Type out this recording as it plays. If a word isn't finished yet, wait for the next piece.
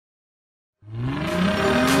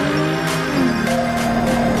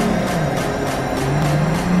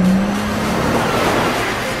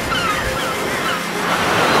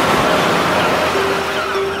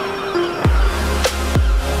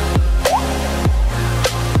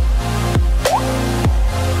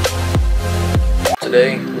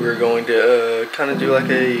today we're going to kind of do like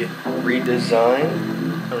a redesign.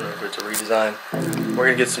 I don't know if it's a redesign. We're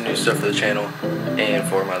gonna get some new stuff for the channel and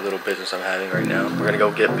for my little business I'm having right now. We're gonna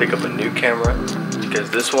go pick up a new camera because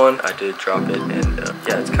this one I did drop it, and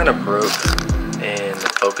yeah, it's kind of broke and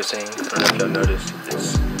focusing. I don't know if y'all noticed.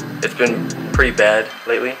 It's been pretty bad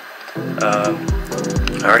lately. I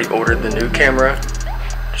already ordered the new camera.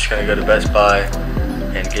 Just gonna go to Best Buy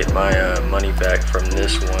and get my money back from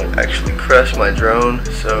this one. I actually crashed my drone,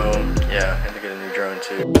 so yeah, I had to get a new drone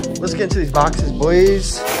too. Let's get into these boxes,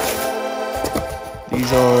 boys.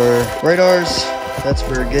 These are radars. That's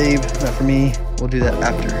for Gabe, not for me. We'll do that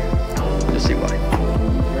after. You'll see why.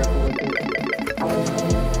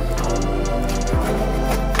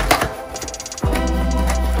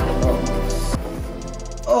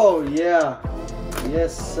 Oh yeah,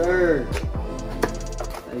 yes sir.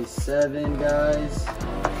 A7 guys.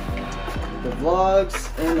 The vlogs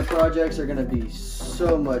and the projects are gonna be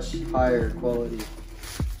so much higher quality.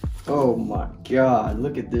 Oh my god,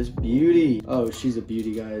 look at this beauty. Oh, she's a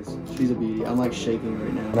beauty, guys. She's a beauty. I'm like shaking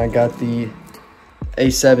right now. And I got the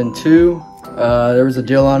A7II. There was a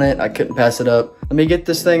deal on it. I couldn't pass it up. Let me get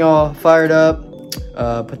this thing all fired up.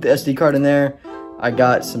 Put the SD card in there. I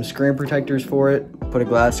got some screen protectors for it. Put a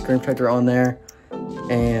glass screen protector on there.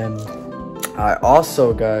 And I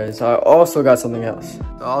also got something else.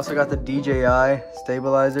 I also got the DJI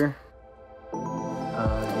stabilizer.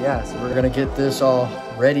 Yeah, so we're gonna get this all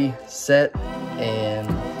ready, set, and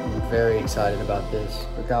I'm very excited about this.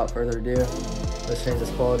 Without further ado, let's change this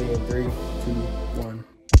quality in 3, 2, 1.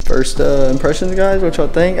 First impressions, guys, what y'all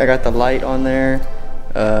think? I got the light on there.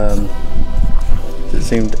 Is it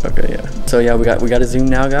zoomed? Okay, yeah. So yeah, we got a zoom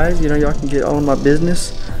now, guys. You know, y'all can get on my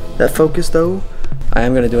business. That focus though. I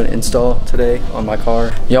am gonna do an install today on my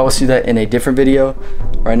car. Y'all will see that in a different video.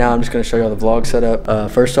 Right now, I'm just gonna show y'all the vlog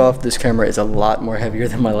setup. First off, this camera is a lot more heavier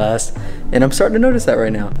than my last, and I'm starting to notice that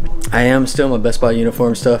right now. I am still in my Best Buy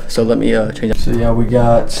uniform stuff, so let me change it. So yeah, we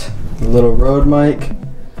got the little Rode mic.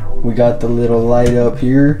 We got the little light up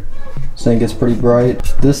here. This thing gets pretty bright.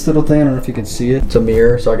 This little thing, I don't know if you can see it. It's a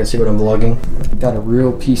mirror, so I can see what I'm vlogging. Got a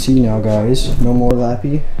real PC now, guys. No more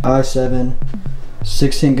lappy. i7,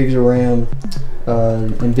 16 gigs of RAM.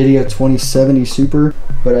 NVIDIA 2070 Super,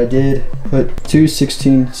 but I did put 2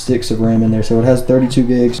 16 sticks of RAM in there, so it has 32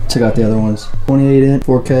 gigs. Took out the other ones. 28-inch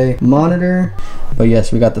 4K monitor. But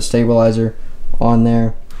yes, we got the stabilizer on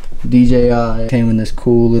there. DJI came in this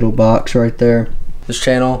cool little box right there. This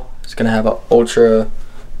channel is gonna have an ultra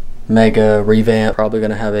mega revamp. Probably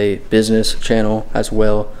gonna have a business channel as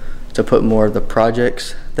well to put more of the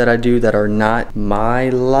projects that I do that are not my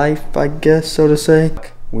life, I guess, so to say.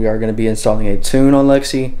 We are going to be installing a tune on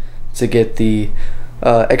Lexi to get the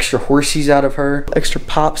extra horsies out of her, extra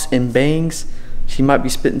pops and bangs. She might be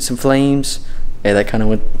spitting some flames. Hey, that kind of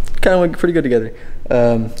went pretty good together.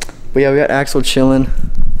 But yeah, we got Axel chilling.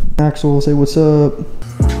 Axel, say what's up.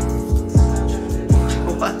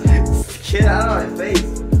 What? Get out of my face,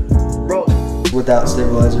 bro. Without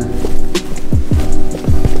stabilizer.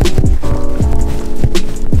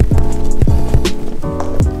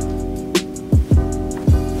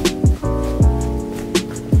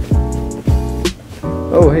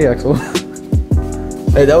 Oh, hey Axel.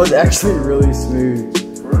 Hey, that was actually really smooth.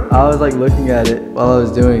 I was like looking at it while I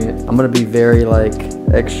was doing it. I'm gonna be very like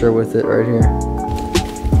extra with it right here.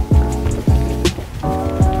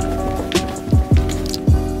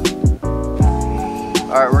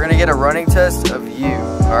 All right, we're gonna get a running test of you,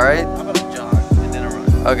 all right? How about a jog and then a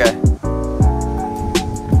run? Okay.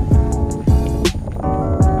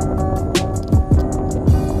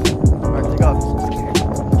 All right, take off.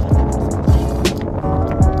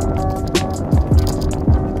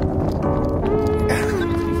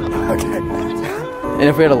 And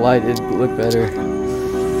if we had a light, it'd look better.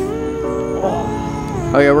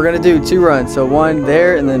 Okay, we're gonna do 2 runs. So 1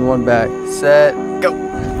 there and then 1 back. Set, go.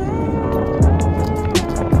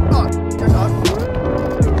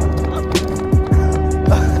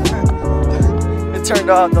 It turned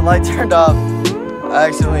off, the light turned off. I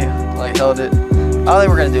accidentally like held it. I don't think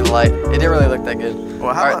we're gonna do the light. It didn't really look that good.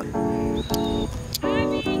 Well, how about?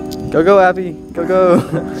 Go, Abby, go.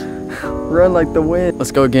 Run like the wind.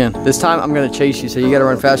 Let's go again. This time I'm gonna chase you, so you gotta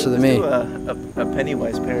run faster than me. Do a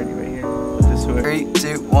Pennywise parody right here. This way. 3,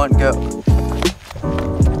 2, 1, go.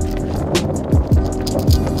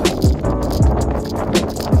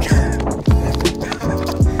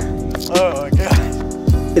 Oh my god.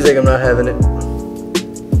 He's like, I'm not having it.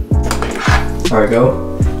 Alright,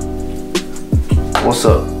 go. What's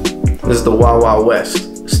up? This is the Wild Wild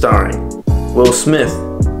West, starring Will Smith.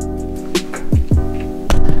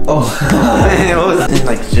 Oh. And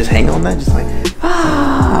like just hang on that, just like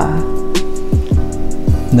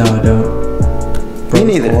No, I don't. Me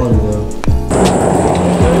neither.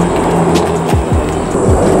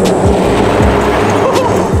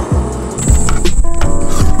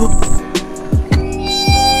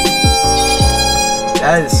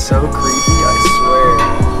 That is so creepy, I swear.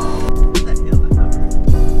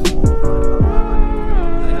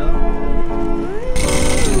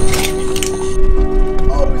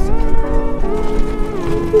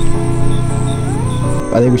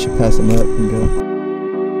 I think we should pass them up and go.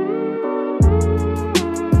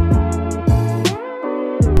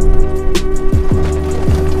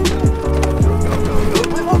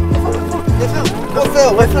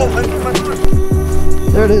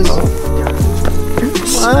 There it is.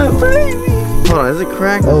 My baby. Hold on, is it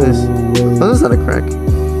cracked? Oh, This is not a crack.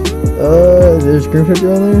 There's a screen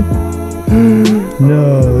protector on there?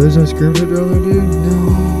 No, there's no screen protector on there, dude.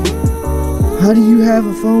 No. How do you have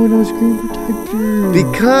a phone with no screen protector?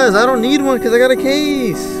 Because I don't need one because I got a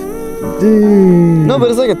case. Dude. No, but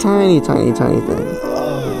it's like a tiny thing. It's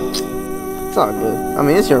all good. I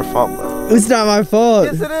mean, it's your fault, but. It's not my fault.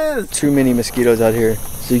 Yes, it is. Too many mosquitoes out here.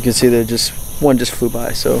 So you can see that one just flew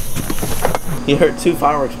by, so. He heard 2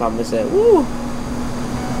 fireworks pop and said, woo.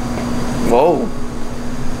 Whoa.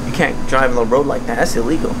 You can't drive on the road like that. That's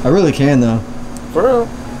illegal. I really can, though. For real?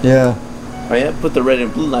 Yeah. Oh, yeah? Put the red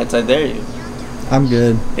and blue lights, I dare you. I'm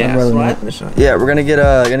good. Yeah, that's right. Yeah, we're gonna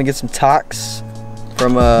get some talks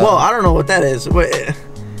from Well, I don't know what that is. I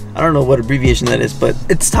don't know what abbreviation that is, but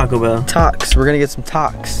it's Taco Bell. talks. We're gonna get some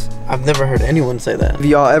talks. I've never heard anyone say that. Have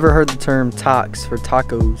y'all ever heard the term talks for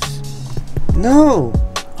tacos? No.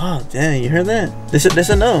 Oh, dang, you heard that? They said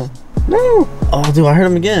no. No. Oh, dude, I heard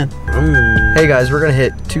them again. Hey guys, we're gonna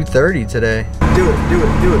hit 230 today. Do it.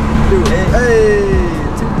 Hey,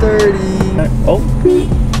 230. Oh.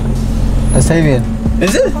 That's Tavian.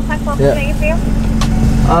 Is it? Yeah.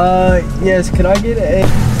 Yes, could I get a...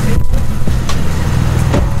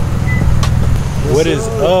 What is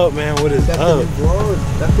up, man? What is up?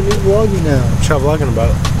 That's the new vlogging now. What y'all vlogging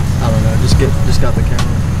about? I don't know, just got the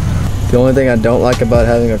camera. The only thing I don't like about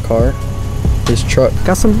having a car, this truck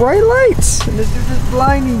got some bright lights, and this dude just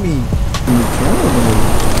blinding me.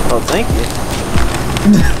 Oh, thank you.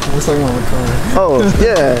 What's going on with the car? Oh,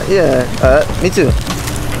 yeah. Me too.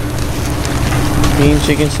 Bean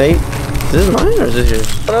chicken steak. Is this mine or is this yours?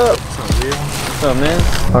 What up? What's up, man?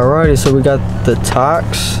 Alrighty, so we got the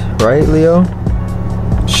talks, right, Leo?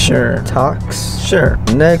 Sure. Talks. Sure.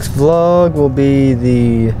 Next vlog will be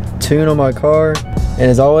the tune on my car, and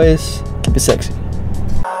as always, keep it sexy.